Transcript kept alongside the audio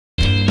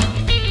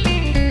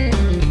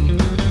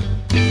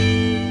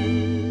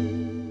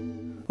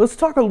Let's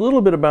talk a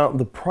little bit about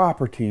the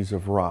properties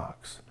of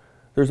rocks.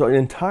 There's an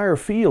entire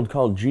field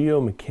called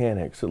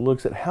geomechanics that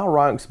looks at how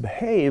rocks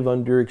behave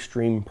under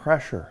extreme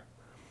pressure.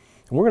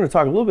 And we're going to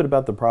talk a little bit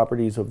about the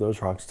properties of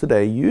those rocks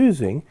today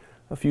using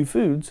a few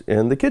foods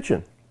in the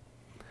kitchen.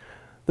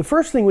 The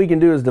first thing we can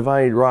do is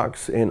divide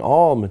rocks in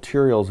all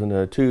materials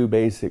into two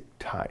basic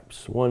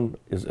types. One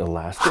is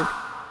elastic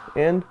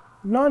and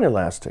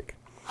non-elastic.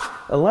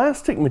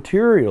 Elastic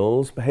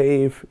materials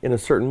behave in a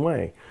certain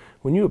way.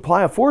 When you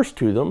apply a force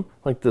to them,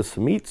 like this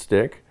meat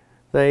stick,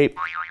 they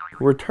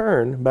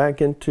return back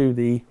into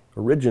the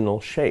original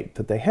shape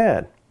that they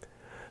had.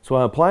 So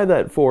I apply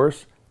that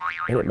force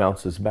and it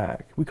bounces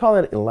back. We call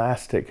that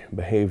elastic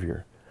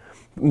behavior.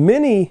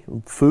 Many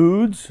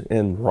foods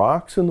and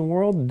rocks in the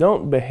world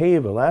don't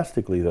behave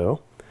elastically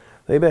though.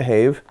 They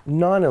behave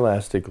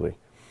non-elastically.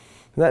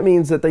 That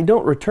means that they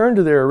don't return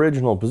to their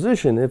original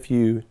position if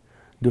you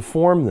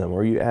deform them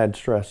or you add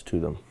stress to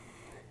them.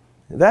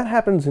 That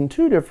happens in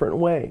two different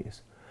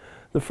ways.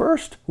 The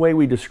first way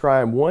we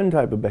describe one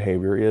type of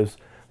behavior is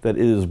that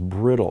it is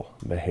brittle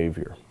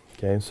behavior.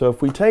 Okay, so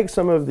if we take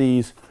some of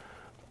these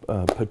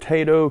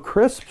potato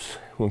crisps,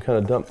 we'll kind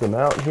of dump them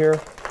out here.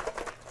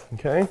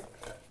 Okay.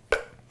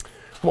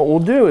 What we'll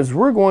do is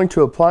we're going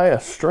to apply a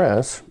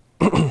stress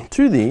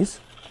to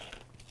these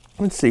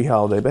and see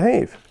how they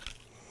behave.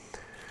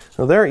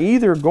 Now they're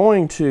either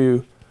going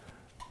to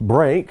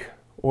break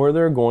or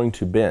they're going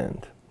to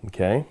bend.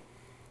 Okay,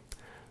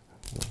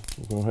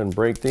 go ahead and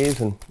break these,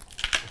 and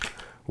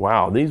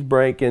wow, these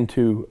break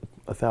into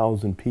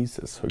 1,000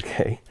 pieces.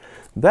 Okay,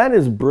 that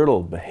is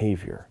brittle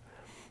behavior.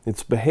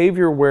 It's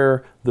behavior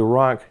where the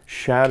rock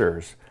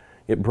shatters,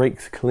 it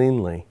breaks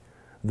cleanly.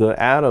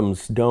 The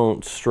atoms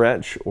don't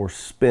stretch or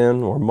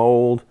spin or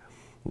mold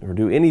or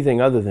do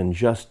anything other than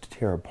just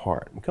tear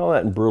apart. We call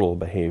that brittle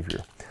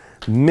behavior.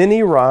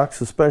 Many rocks,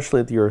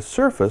 especially at the Earth's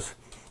surface,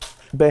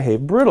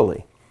 behave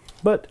brittly,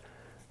 but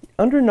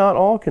under not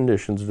all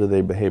conditions do they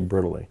behave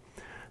brittly.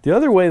 The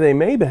other way they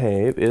may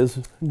behave is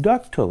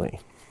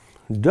ductilely.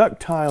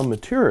 Ductile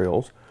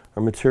materials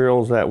are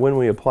materials that when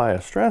we apply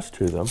a stress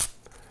to them,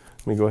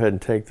 let me go ahead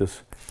and take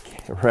this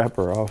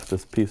wrapper off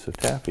this piece of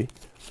taffy.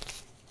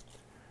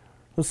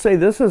 Let's say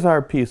this is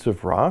our piece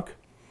of rock,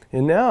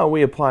 and now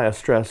we apply a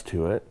stress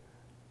to it,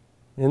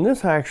 and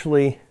this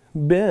actually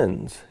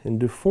bends and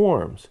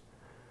deforms.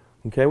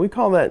 Okay, we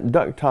call that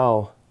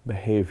ductile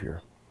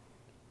behavior.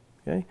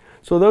 Okay,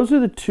 so those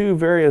are the two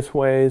various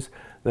ways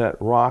that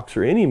rocks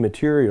or any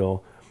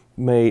material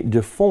may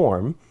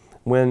deform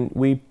when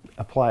we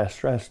apply a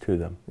stress to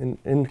them.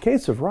 In the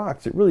case of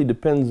rocks, it really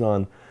depends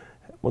on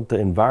what the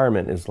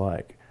environment is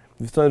like.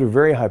 If it's under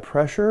very high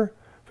pressure,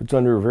 if it's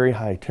under a very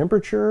high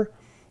temperature,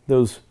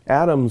 those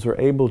atoms are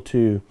able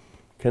to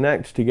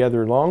connect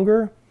together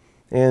longer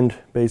and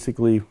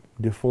basically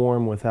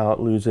deform without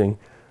losing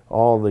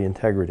all the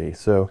integrity.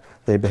 So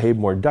they behave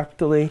more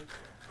ductilely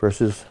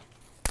versus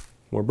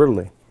more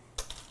brittly.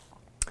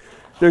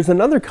 There's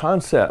another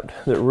concept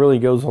that really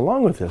goes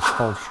along with this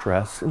called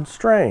stress and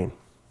strain.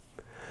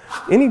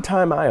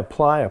 Anytime I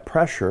apply a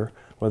pressure,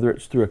 whether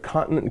it's through a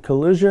continent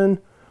collision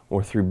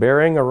or through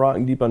burying a rock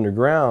deep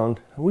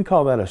underground, we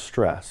call that a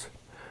stress.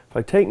 If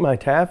I take my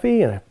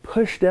taffy and I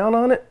push down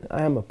on it,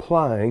 I am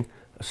applying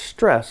a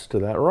stress to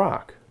that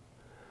rock.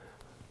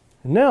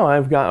 And now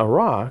I've got a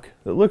rock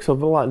that looks a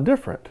lot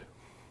different.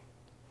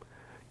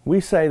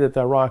 We say that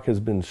the rock has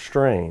been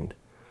strained.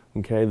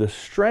 Okay, the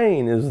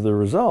strain is the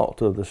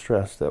result of the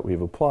stress that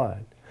we've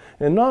applied.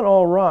 And not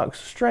all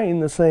rocks strain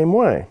the same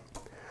way.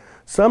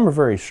 Some are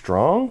very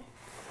strong,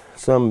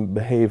 some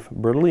behave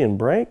brittly and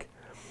break,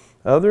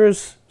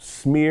 others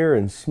smear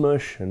and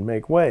smush and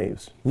make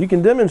waves. You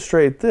can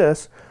demonstrate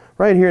this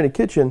right here in the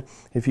kitchen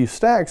if you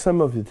stack some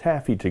of the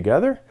taffy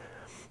together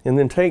and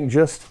then take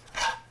just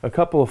a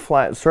couple of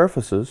flat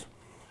surfaces.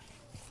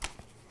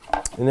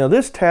 And now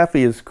this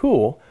taffy is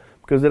cool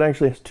because it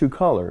actually has two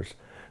colors.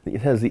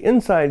 It has the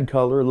inside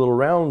color, little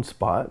round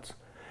spots,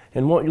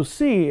 and what you'll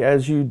see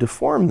as you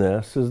deform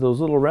this is those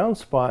little round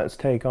spots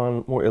take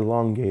on more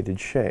elongated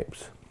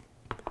shapes.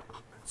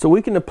 So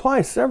we can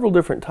apply several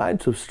different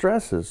types of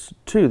stresses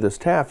to this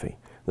taffy.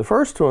 The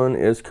first one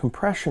is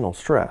compressional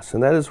stress,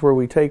 and that is where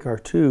we take our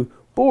two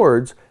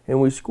boards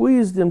and we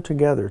squeeze them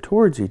together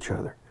towards each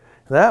other.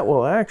 That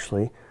will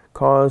actually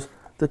cause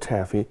the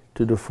taffy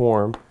to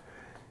deform.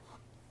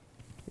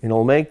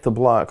 It'll make the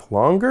block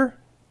longer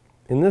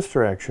in this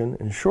direction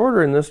and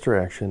shorter in this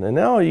direction, and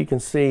now you can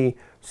see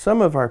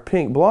some of our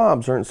pink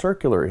blobs aren't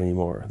circular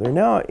anymore. They're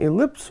now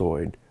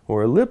ellipsoid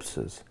or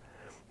ellipses,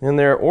 and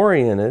they're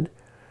oriented,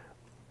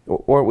 or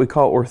what we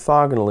call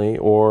orthogonally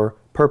or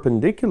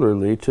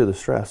perpendicularly to the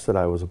stress that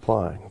I was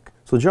applying.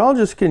 So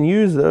geologists can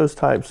use those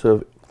types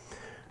of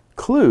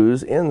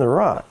clues in the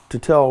rock to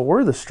tell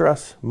where the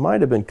stress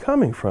might have been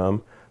coming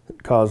from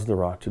that caused the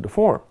rock to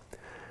deform.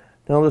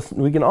 Now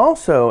we can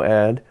also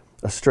add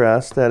a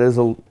stress that is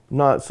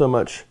not so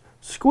much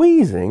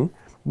squeezing,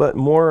 but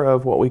more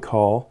of what we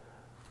call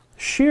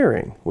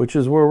shearing, which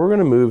is where we're going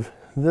to move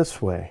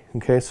this way.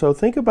 Okay, so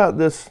think about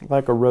this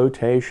like a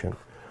rotation.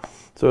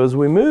 So as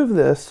we move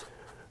this,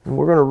 and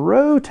we're going to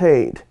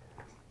rotate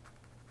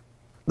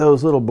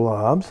those little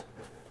blobs.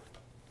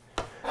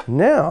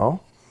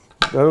 Now,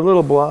 those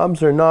little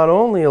blobs are not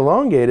only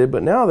elongated,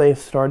 but now they've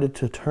started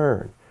to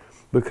turn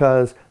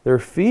because they're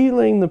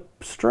feeling the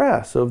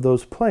stress of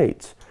those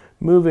plates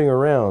moving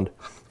around.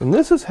 And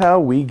this is how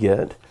we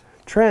get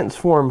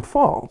transform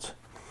faults.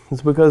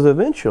 It's because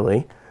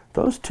eventually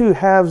those two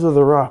halves of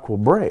the rock will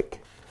break.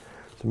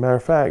 As a matter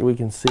of fact, we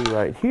can see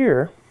right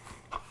here,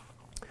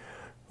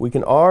 we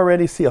can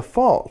already see a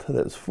fault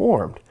that's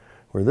formed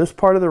where this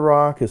part of the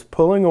rock is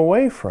pulling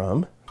away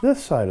from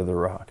this side of the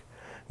rock.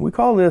 We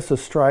call this a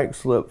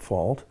strike-slip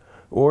fault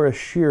or a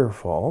shear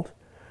fault.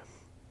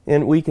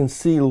 And we can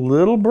see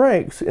little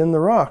breaks in the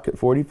rock at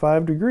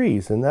 45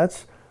 degrees. And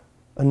that's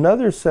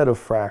another set of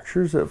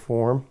fractures that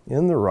form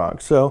in the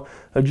rock. So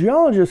a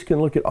geologist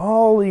can look at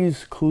all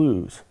these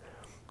clues.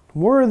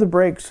 Where are the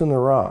breaks in the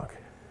rock?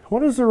 What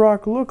does the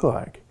rock look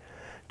like?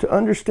 To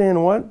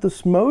understand what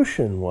this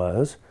motion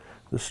was,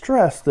 the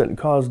stress that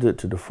caused it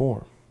to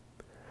deform.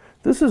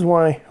 This is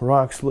why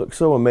rocks look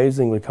so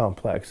amazingly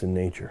complex in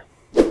nature.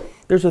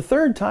 There's a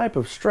third type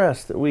of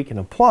stress that we can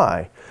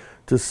apply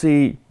to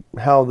see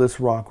how this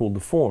rock will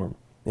deform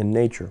in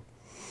nature.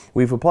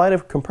 We've applied a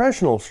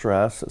compressional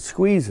stress that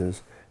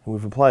squeezes, and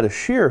we've applied a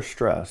shear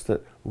stress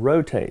that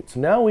rotates.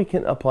 Now we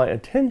can apply a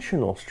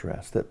tensional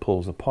stress that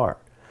pulls apart.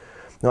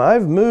 Now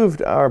I've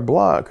moved our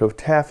block of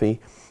taffy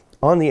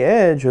on the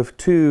edge of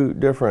two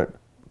different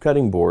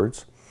cutting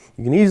boards.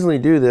 You can easily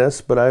do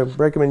this, but I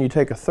recommend you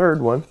take a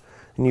third one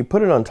and you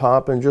put it on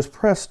top and just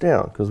press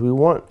down because we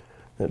want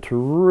it to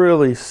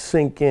really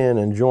sink in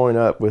and join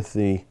up with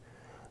the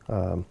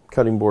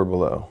cutting board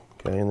below.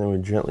 Okay, and then we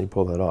gently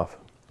pull that off.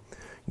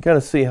 You kind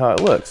of see how it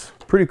looks.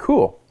 Pretty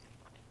cool.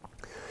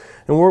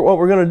 And what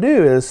we're going to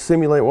do is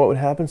simulate what would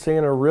happen, say,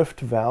 in a rift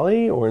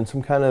valley or in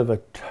some kind of a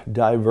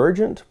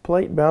divergent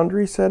plate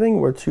boundary setting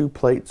where two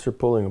plates are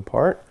pulling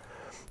apart.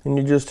 And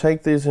you just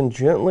take these and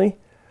gently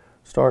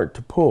start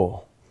to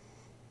pull.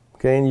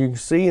 Okay, and you can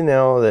see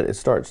now that it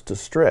starts to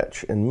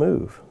stretch and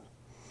move.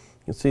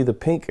 You can see the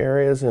pink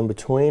areas in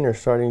between are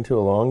starting to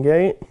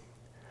elongate.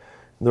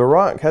 The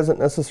rock hasn't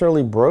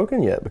necessarily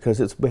broken yet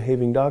because it's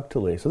behaving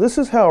ductilely. So this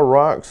is how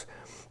rocks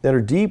that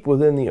are deep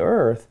within the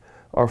earth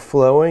are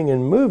flowing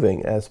and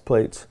moving as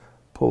plates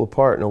pull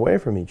apart and away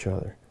from each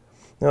other.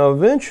 Now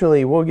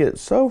eventually we'll get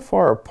so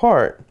far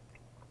apart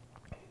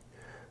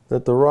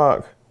that the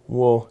rock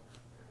will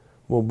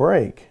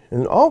break.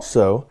 And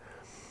also,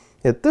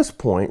 at this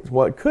point,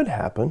 what could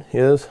happen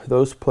is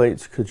those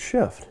plates could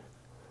shift,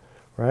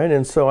 right?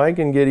 And so I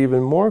can get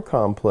even more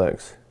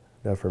complex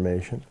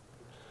deformation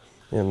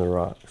in the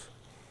rocks,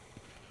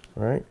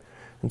 right?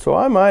 And so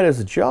I might, as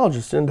a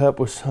geologist, end up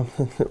with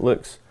something that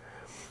looks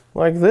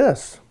like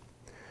this.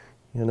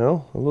 You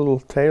know, a little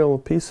tail, a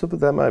piece of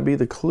it, that might be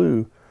the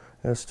clue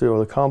as to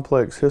the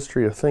complex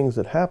history of things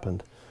that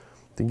happened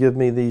to give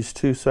me these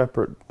two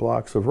separate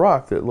blocks of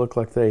rock that look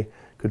like they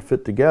could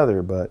fit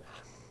together but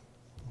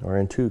are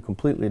in two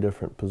completely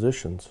different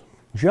positions.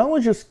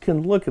 Geologists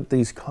can look at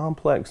these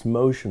complex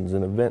motions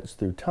and events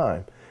through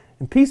time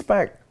and piece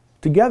back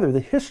together the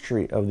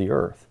history of the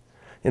earth.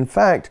 In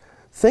fact,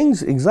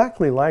 things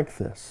exactly like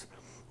this,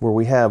 where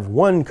we have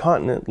one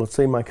continent, let's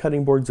say my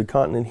cutting board's a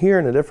continent here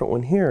and a different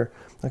one here,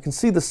 I can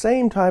see the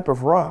same type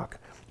of rock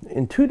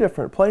in two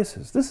different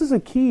places. This is a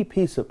key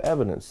piece of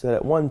evidence that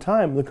at one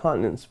time the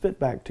continents fit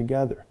back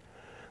together.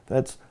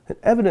 That's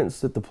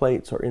evidence that the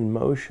plates are in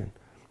motion.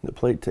 The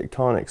plate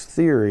tectonics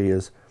theory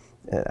is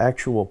an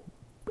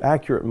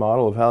accurate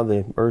model of how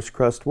the Earth's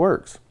crust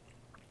works.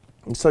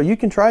 And so you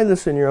can try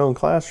this in your own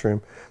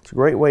classroom. It's a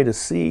great way to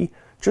see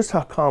just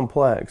how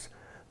complex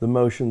the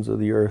motions of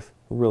the Earth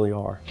really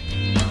are.